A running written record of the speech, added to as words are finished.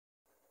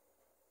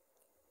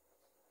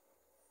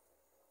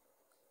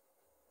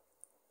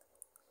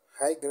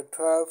Hi grade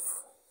 12.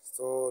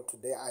 So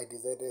today I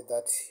decided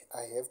that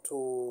I have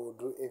to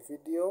do a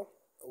video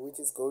which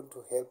is going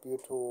to help you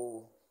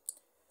to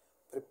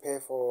prepare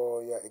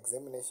for your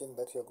examination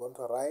that you're going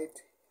to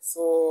write.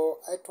 So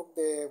I took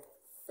the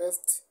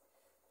first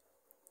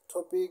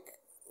topic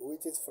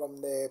which is from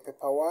the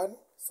paper 1.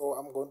 So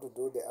I'm going to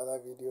do the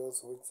other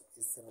videos which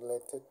is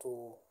related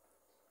to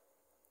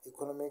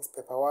economics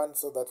paper 1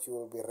 so that you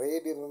will be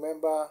ready.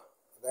 Remember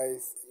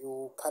guys,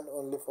 you can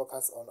only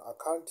focus on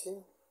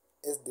accounting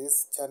as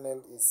this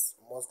channel is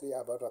mostly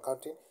about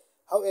accounting.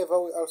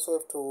 However, we also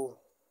have to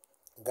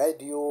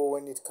guide you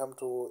when it comes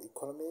to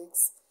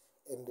economics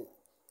and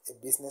a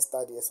business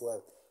study as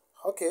well.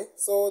 Okay,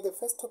 so the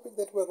first topic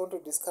that we're going to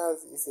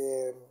discuss is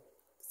a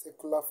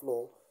circular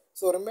flow.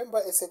 So remember,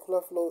 a circular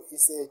flow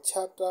is a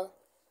chapter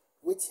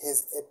which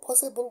has a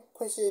possible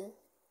question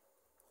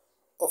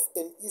of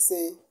an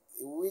essay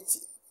which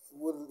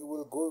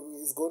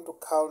is going to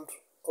count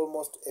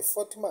almost a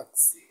 40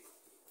 marks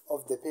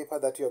of the paper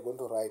that you are going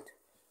to write.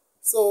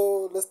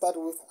 So let's start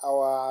with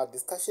our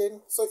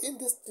discussion. So in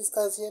this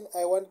discussion,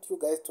 I want you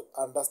guys to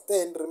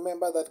understand.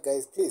 Remember that,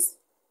 guys, please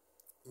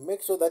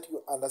make sure that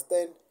you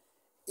understand.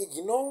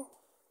 Ignore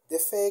the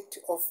fact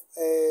of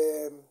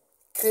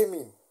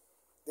claiming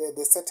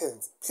the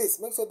sentence. Please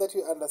make sure that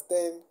you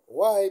understand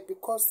why,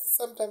 because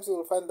sometimes you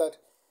will find that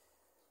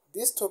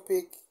this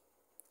topic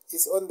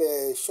is on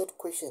the short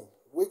question,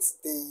 which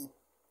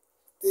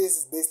they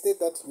state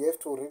that you have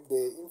to read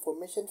the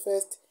information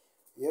first,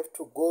 you have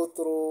to go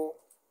through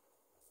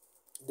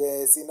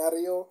the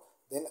scenario,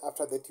 then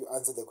after that you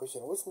answer the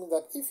question, which means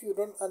that if you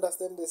don't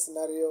understand the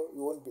scenario,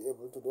 you won't be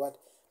able to do what?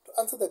 To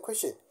answer the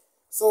question.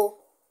 So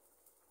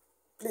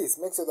please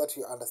make sure that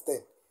you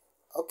understand.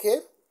 Okay,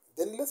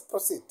 then let's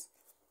proceed.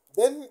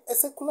 Then a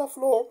circular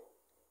flow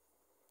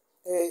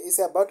is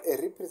about a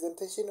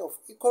representation of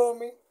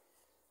economy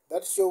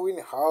that's showing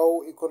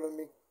how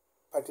economic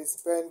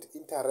participants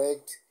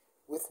interact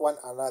with one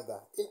another.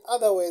 In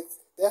other words,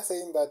 they are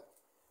saying that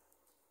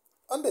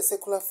on the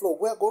circular flow,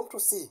 we are going to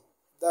see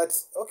that,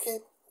 okay,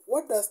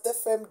 what does the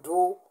firm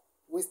do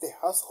with the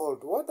household?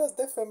 What does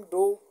the firm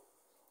do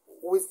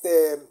with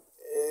the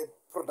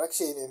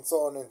production and so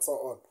on and so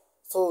on?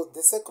 So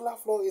the circular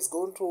flow is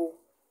going to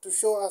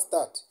show us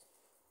that.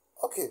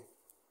 Okay,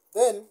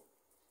 then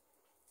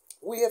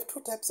we have two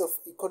types of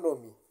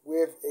economy. We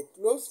have a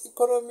closed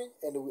economy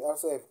and we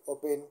also have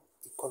open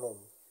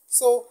economy.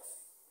 So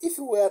if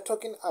we are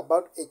talking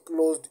about a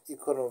closed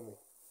economy,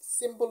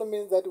 simple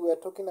means that we are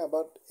talking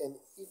about an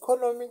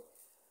economy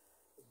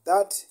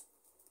that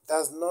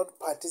does not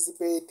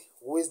participate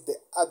with the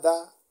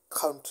other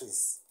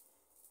countries.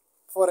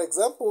 For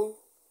example,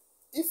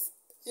 if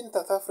in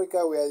South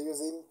Africa we are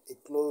using a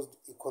closed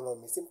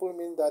economy, simple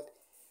means that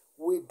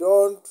we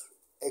don't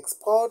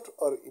export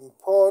or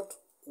import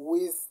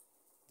with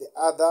the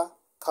other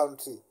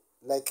country.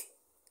 Like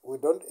we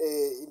don't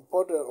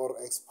import or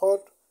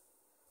export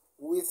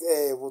with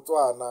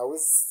Botswana,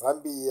 with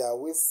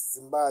Zambia, with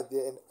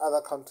Zimbabwe and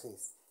other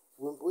countries,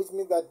 which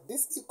means that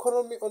this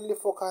economy only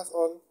focus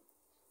on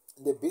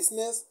the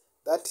business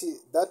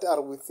that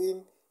are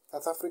within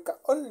South Africa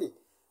only.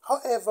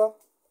 However,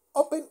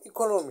 open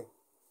economy,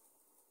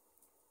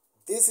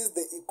 this is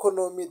the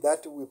economy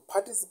that we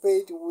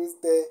participate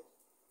with the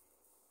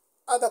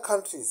other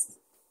countries.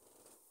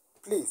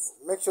 Please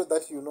make sure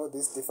that you know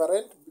this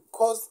different,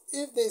 because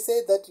if they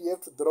say that you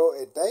have to draw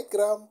a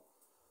diagram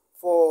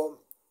for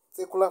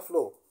circular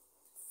flow,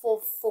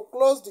 for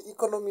closed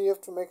economy, you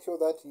have to make sure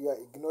that you are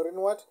ignoring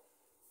what?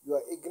 You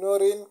are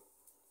ignoring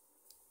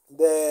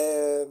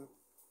the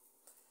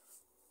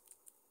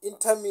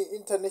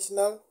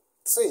international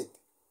trade.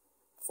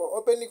 For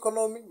open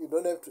economy, you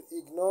don't have to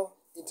ignore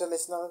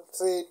international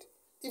trade,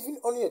 even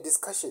on your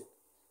discussion.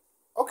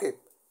 Okay,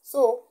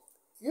 so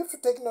you have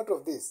to take note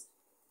of this.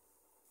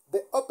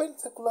 The open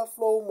circular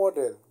flow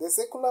model. The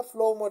circular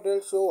flow model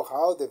shows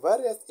how the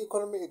various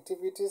economic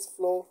activities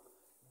flow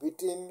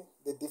between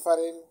the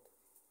different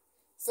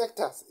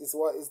sectors. Is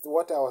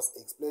what I was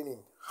explaining.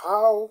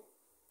 How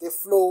the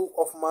flow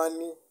of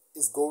money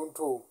is going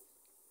to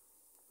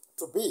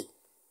be.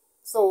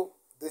 So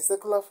the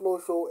circular flow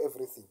show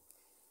everything.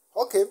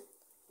 Okay,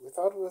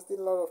 without wasting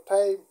a lot of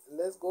time,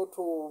 let's go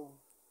to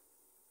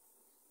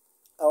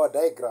our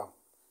diagram.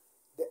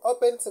 The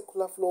open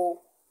circular flow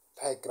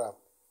diagram.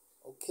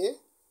 Okay,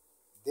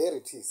 there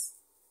it is.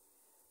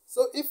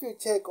 So if you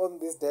check on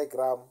this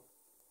diagram,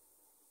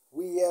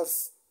 we have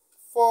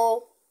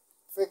four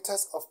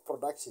factors of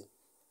production.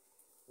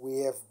 We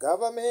have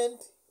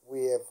government,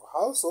 we have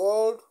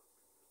household,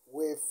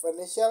 we have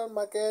financial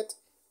market,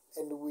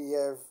 and we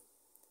have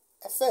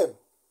a firm.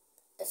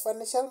 A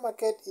financial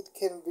market, it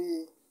can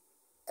be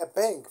a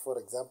bank, for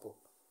example.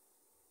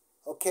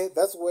 Okay,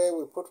 that's where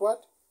we put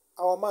what?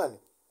 Our money.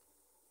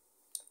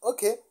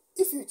 Okay,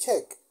 if you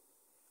check,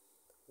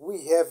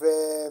 we have,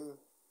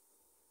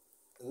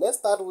 let's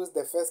start with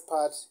the first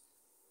part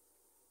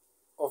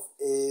of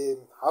a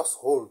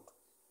household.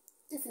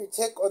 If you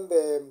check on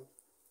the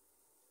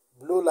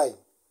blue line,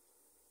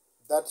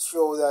 that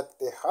shows that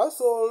the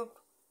household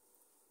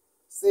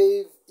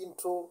save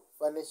into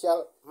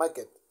financial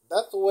market.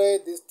 That's where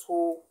these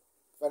two,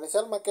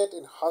 financial market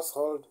and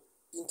household,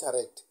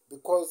 interact.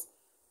 Because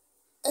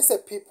as a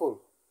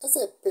people, as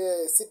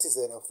a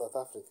citizen of South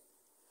Africa,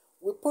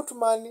 we put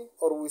money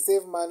or we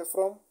save money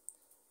from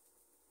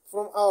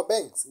our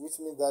banks, which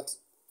means that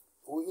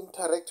we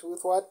interact with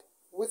what?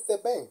 With the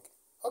bank.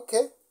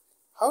 Okay.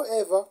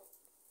 However,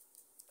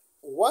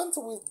 once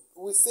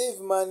we save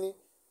money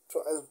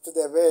to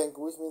the bank,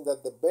 which means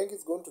that the bank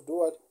is going to do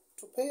what?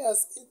 To pay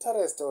us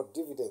interest or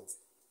dividends.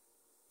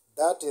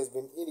 That has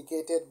been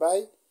indicated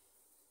by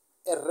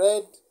a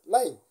red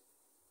line.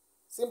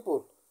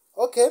 Simple.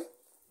 Okay.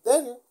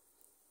 Then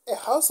a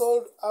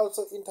household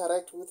also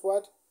interact with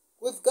what?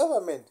 With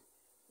government.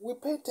 We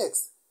pay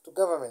tax to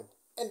government,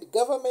 and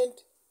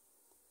government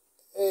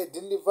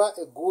deliver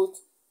a good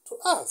to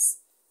us.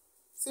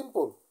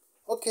 Simple.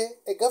 Okay.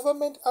 A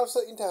government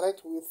also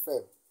interact with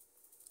firm.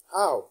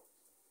 How?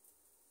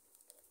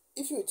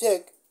 If you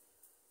check,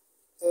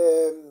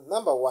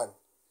 number one,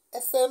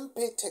 a firm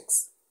pay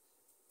tax.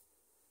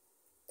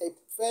 A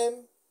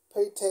firm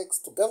pay tax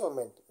to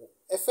government.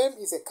 A firm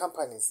is a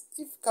company.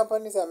 If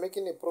companies are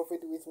making a profit,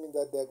 which means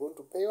that they are going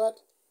to pay what?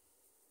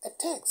 A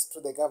tax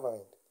to the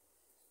government.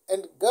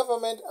 And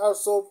government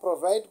also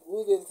provide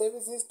goods and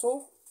services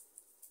to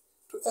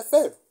a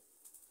firm.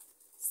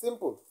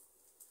 Simple.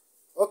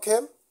 Okay.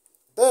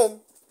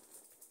 Then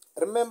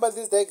remember,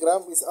 this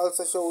diagram is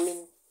also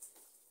showing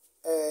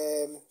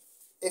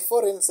a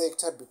foreign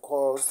sector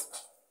because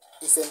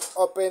it's an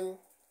open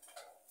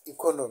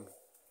economy.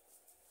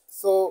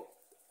 So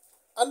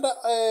under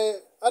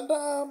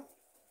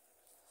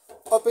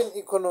open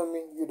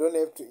economy, you don't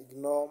have to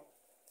ignore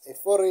a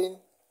foreign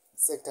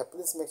sector.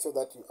 Please make sure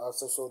that you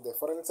also show the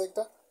foreign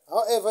sector.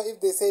 However, if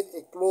they said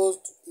a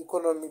closed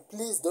economy,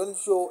 please don't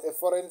show a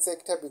foreign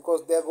sector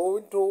because they are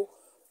going to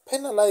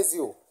penalize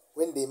you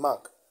when they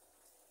mark.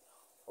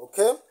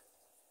 Okay?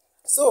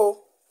 So,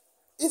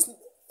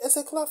 a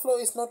circular flow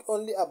is not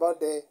only about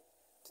the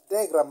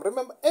diagram.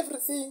 Remember,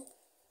 everything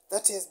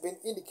that has been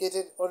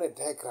indicated on a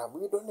diagram,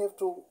 you don't have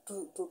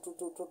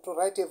to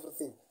write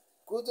everything.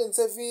 Goods and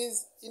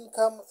service,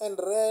 income and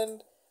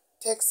rent,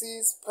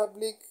 taxes,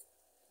 public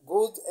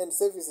goods and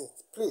services.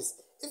 Please,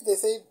 if they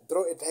say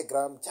draw a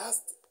diagram,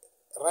 just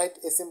write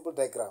a simple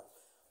diagram.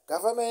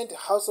 Government,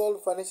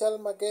 household, financial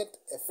market,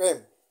 a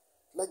firm.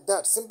 Like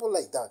that, simple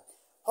like that.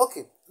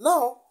 Okay,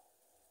 now,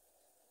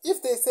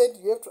 if they said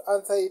you have to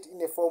answer it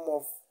in a form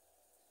of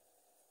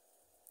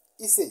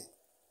essay,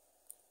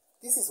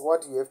 this is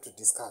what you have to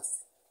discuss.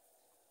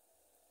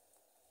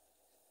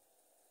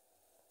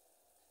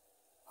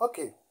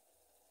 Okay,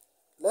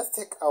 let's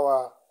take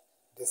our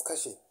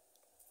discussion.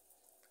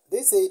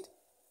 They said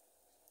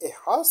a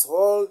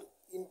household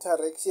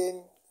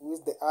interaction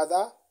with the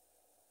other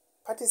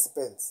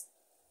participants.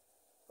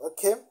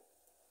 Okay,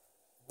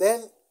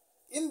 then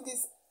in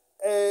this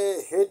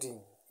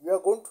heading, we are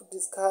going to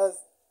discuss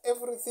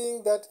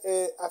everything that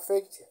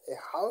affects a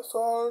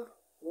household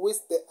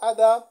with the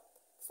other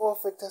 4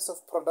 factors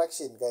of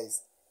production,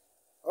 guys.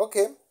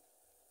 Okay.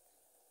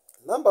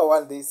 Number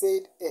one, they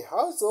said a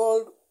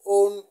household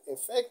own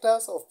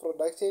factors of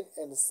production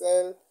and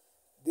sell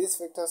these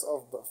factors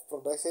of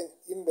production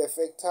in the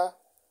factor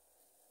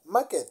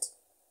market.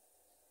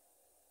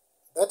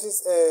 That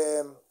is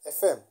a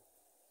firm.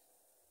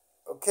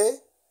 Okay.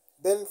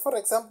 Then, for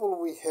example,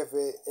 we have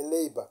a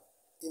labor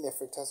in a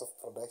factors of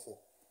production.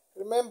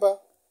 Remember,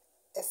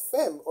 a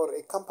firm or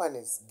a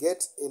company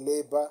get a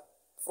labor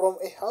from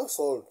a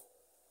household.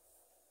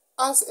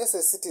 Us as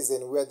a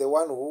citizen, we are the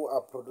one who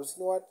are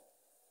producing what?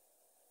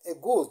 A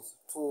goods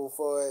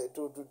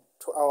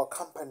to our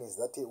companies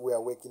that we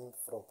are working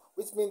from.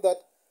 Which means that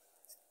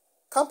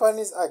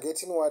companies are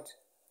getting what?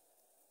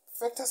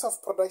 Factors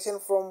of production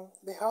from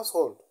the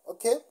household.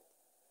 Okay?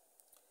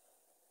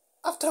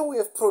 After we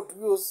have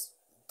produced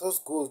those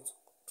goods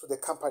to the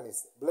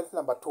companies, bullet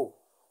number 2,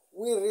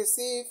 we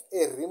receive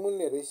a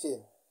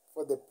remuneration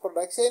for the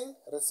production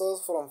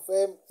resource from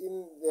firm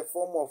in the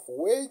form of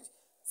wage,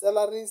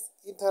 salaries,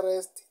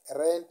 interest,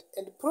 rent,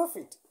 and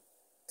profit.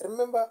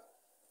 Remember,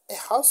 a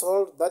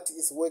household that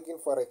is working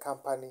for a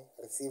company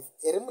receives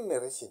a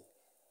remuneration.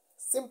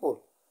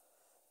 Simple.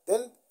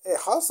 Then a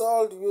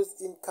household use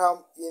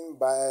income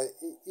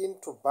in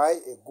to buy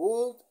a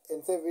good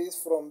and service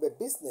from the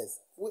business.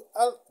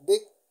 The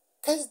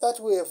cash that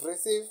we have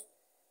received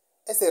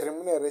as a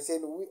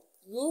remuneration, we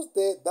use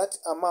that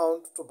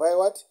amount to buy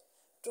what?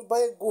 To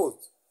buy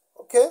goods.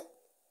 Okay?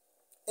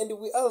 And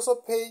we also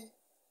pay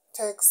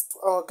tax to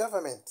our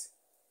government.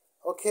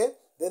 Okay?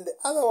 Then the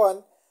other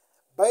one,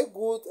 buy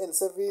goods and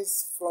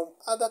service from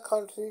other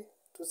country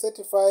to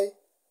satisfy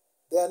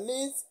their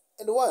needs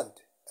and want.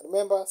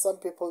 Remember, some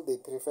people, they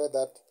prefer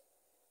that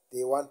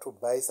they want to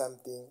buy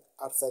something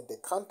outside the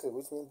country,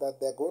 which means that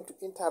they're going to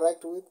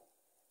interact with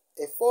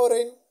a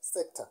foreign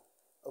sector.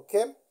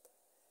 Okay?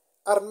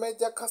 Are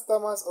major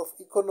customers of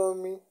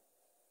economy,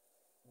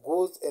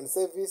 goods and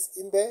service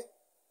in the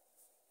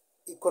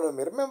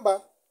economy. Remember,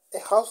 a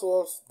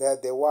household, they are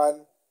the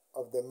one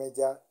of the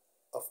major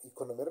of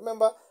economy.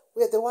 Remember,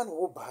 We are the one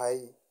who buy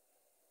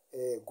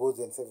goods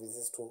and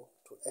services to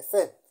a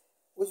firm,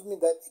 which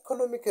means that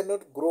economy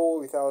cannot grow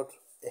without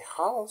a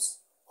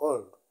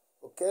household.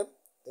 Okay,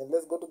 then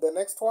let's go to the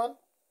next one.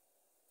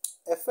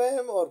 A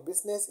firm or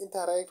business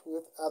interact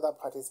with other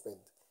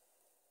participants.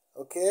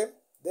 Okay,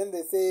 then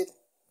they said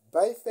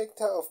by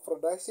factor of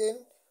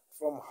production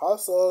from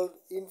household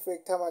in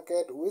factor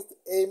market with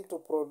aim to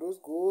produce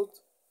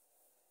goods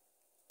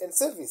and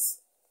service.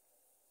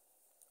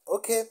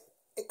 Okay,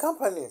 a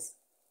companies,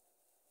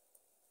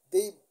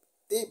 they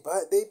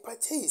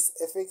purchase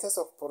a factors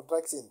of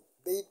production.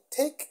 They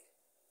take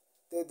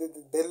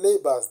the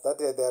labors that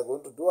they are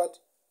going to do what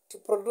to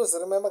produce.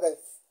 Remember guys,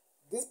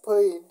 this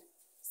point,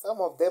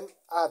 some of them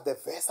are the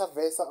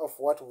versa of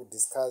what we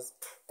discussed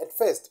at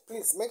first.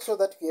 Please make sure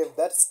that you have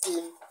that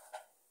skill,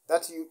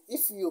 that you,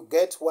 if you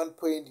get one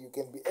point, you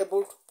can be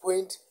able to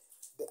point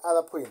the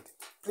other point.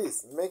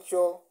 Please make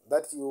sure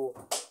that you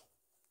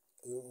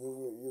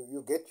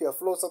get your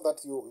flow, so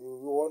that you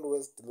won't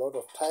waste a lot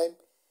of time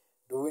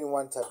doing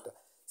one chapter.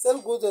 Sell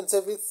goods and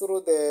service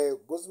through the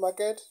goods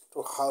market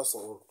to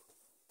household.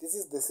 This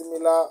is the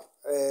similar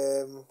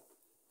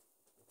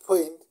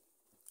point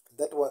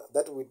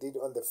that we did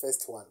on the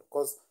first one,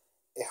 because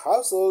a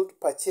household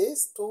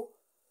purchase to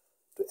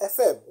a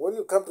firm. When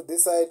you come to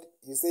this side,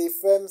 you say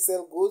firm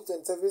sell goods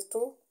and service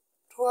to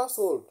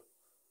household,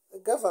 the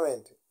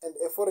government, and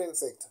a foreign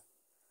sector.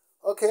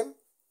 Okay,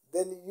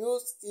 then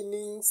use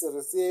earnings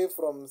received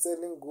from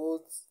selling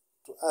goods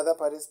to other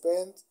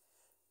participants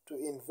to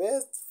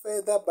invest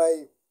further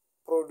by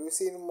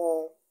producing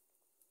more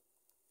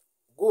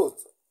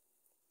goods.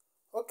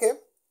 Okay,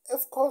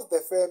 of course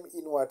the firm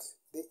in what?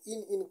 The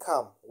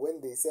income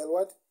when they sell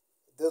what?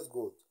 Those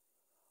goods.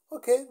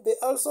 Okay, they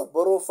also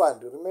borrow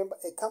fund. Remember,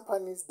 a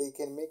companies, they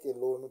can make a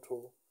loan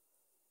to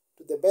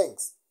the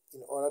banks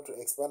in order to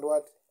expand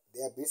what?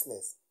 Their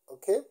business.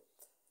 Okay,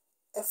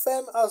 a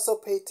firm also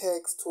pay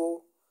tax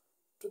to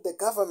the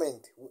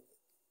government.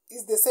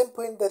 It's the same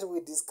point that we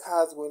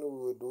discussed when we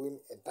were doing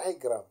a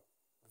diagram.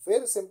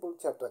 Very simple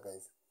chapter,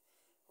 guys.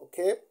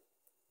 Okay,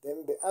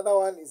 then the other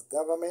one is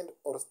government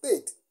or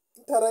state.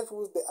 Interact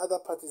with the other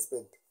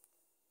participant.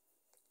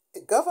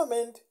 A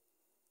government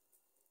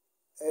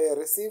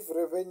receive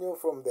revenue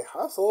from the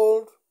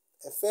household,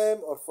 a firm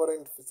or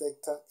foreign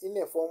sector in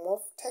a form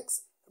of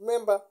tax.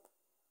 Remember,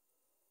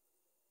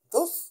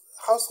 those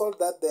households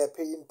that they are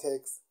paying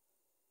tax,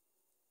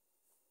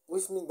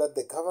 which means that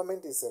the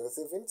government is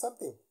receiving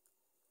something.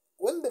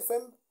 When the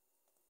firm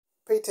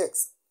pay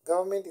tax,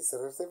 government is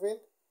receiving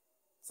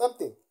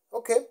something.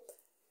 Okay,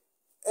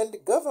 and the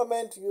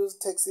government use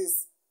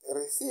taxes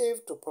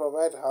received to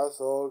provide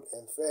household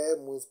and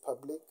firm with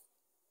public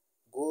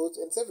goods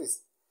and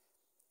service.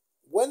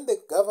 When the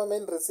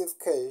government receives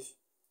cash,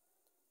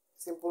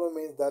 simply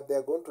means that they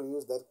are going to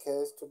use that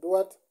cash to do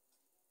what?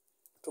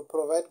 To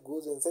provide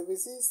goods and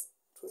services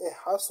to a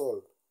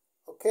household.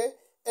 Okay,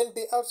 and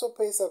they also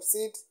pay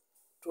subsidy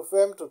to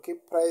firm to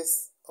keep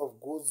price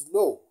of goods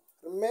low.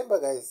 Remember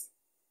guys,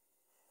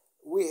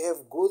 we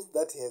have goods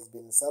that has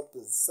been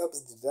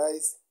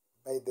subsidized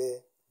by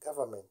the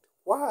government.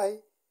 Why?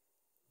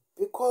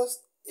 Because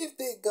if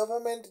the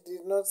government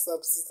did not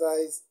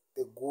subsidize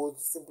the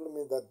goods, simply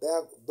means that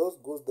those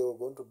goods, they were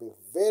going to be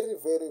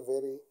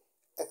very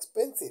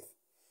expensive.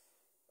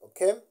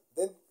 Okay,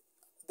 then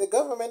the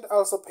government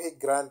also pay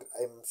grant.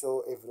 I'm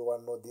sure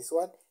everyone know this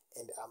one,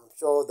 and I'm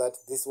sure that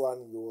this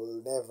one you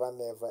will never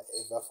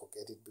ever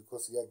forget it,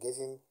 because you are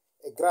getting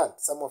a grant.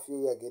 Some of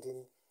you are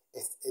getting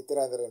a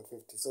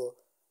 350. So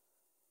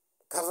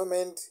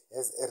government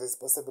has a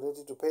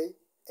responsibility to pay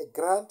a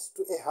grant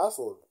to a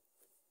household.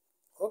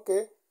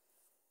 Okay,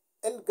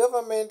 and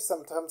government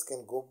sometimes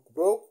can go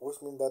broke,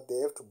 which means that they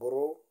have to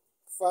borrow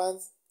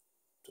funds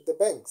to the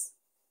banks.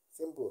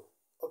 Simple.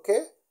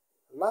 Okay,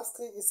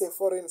 lastly is a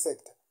foreign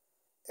sector.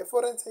 A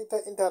foreign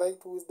sector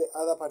interact with the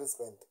other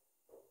participant.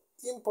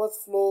 Imports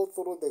flow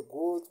through the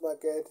goods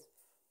market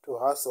to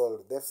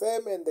household, the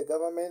firm and the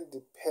government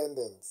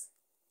dependence.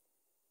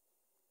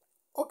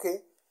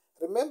 Okay,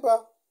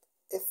 remember,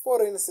 a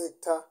foreign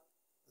sector,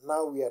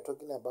 now we are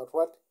talking about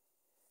what?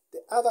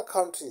 The other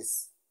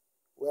countries.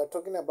 We are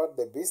talking about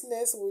the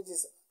business which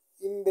is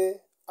in the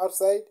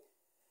outside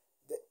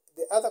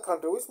the other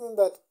country, which means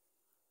that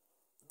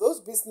those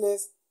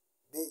business,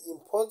 they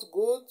import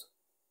goods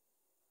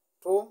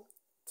to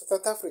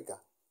South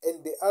Africa,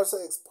 and they also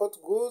export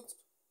goods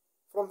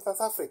from South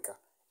Africa,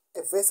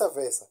 and vice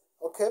versa.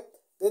 Okay,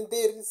 then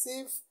they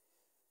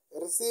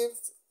receive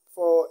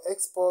for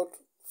export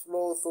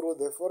flow through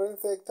the foreign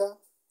sector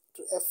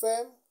to a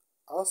firm,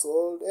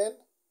 household, and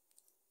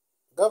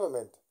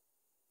government.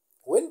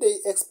 When they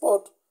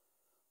export,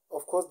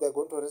 of course, they're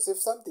going to receive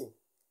something.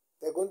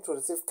 They're going to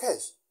receive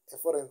cash, a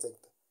foreign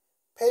sector.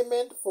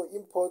 Payment for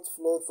imports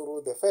flow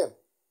through the firm.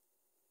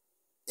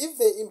 If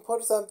they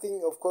import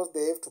something, of course,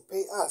 they have to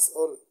pay us,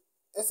 or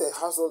as a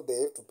household, they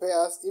have to pay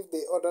us. If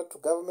they order to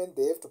government,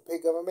 they have to pay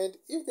government.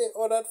 If they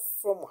order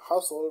from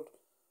household,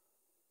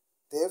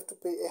 they have to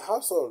pay a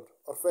household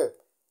or firm.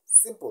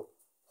 Simple.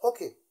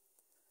 Okay.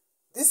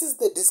 This is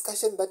the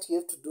discussion that you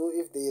have to do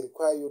if they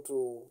require you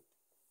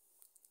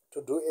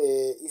to do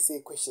a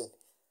essay question.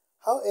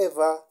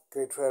 However,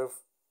 grade 12,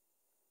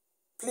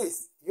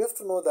 please, you have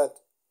to know that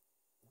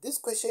this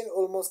question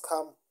almost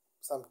come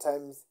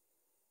sometimes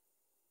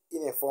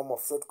in a form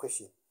of short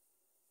question.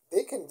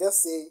 They can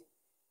just say,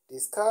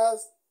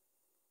 discuss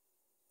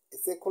a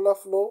circular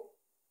flow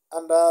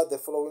under the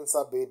following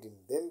subheading.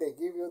 Then they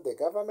give you the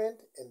government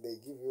and they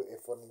give you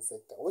a foreign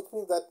sector, which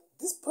means that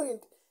this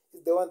point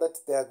is the one that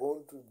they are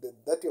going to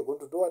that you're going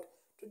to do what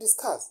to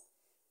discuss.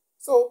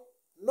 So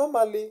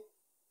normally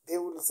they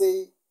will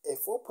say a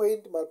 4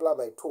 point multiplied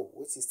by 2,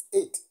 which is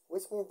 8,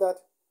 which means that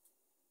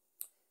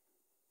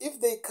if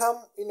they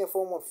come in a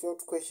form of short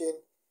question,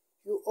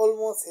 you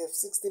almost have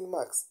 16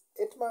 marks.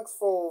 8 marks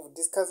for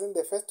discussing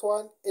the first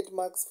one, 8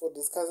 marks for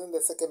discussing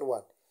the second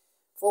one.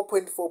 4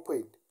 point, 4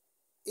 point.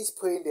 Each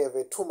point they have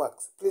a 2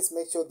 marks. Please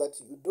make sure that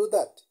you do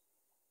that.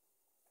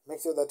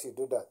 Make sure that you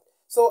do that.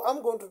 So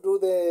I'm going to do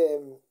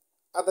the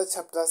other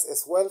chapters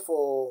as well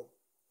for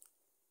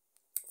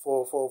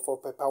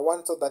paper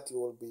 1, so that you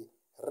will be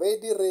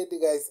ready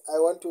guys. I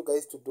want you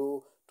guys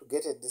to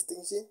get a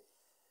distinction,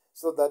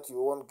 so that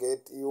you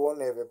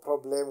won't have a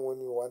problem when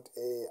you want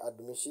a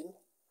admission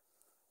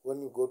when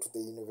you go to the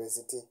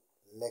university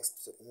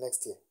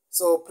next year.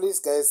 So please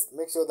guys,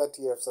 make sure that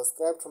you have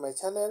subscribed to my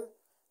channel.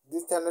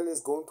 This channel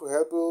is going to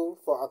help you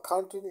for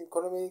accounting,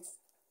 economics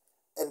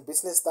and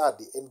business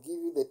study, and give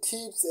you the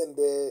tips and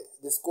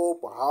the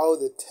scope, how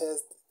the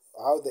test,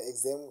 how the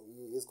exam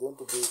is going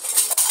to be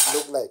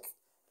look like.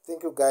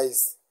 Thank you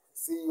guys.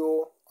 See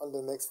you on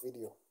the next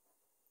video.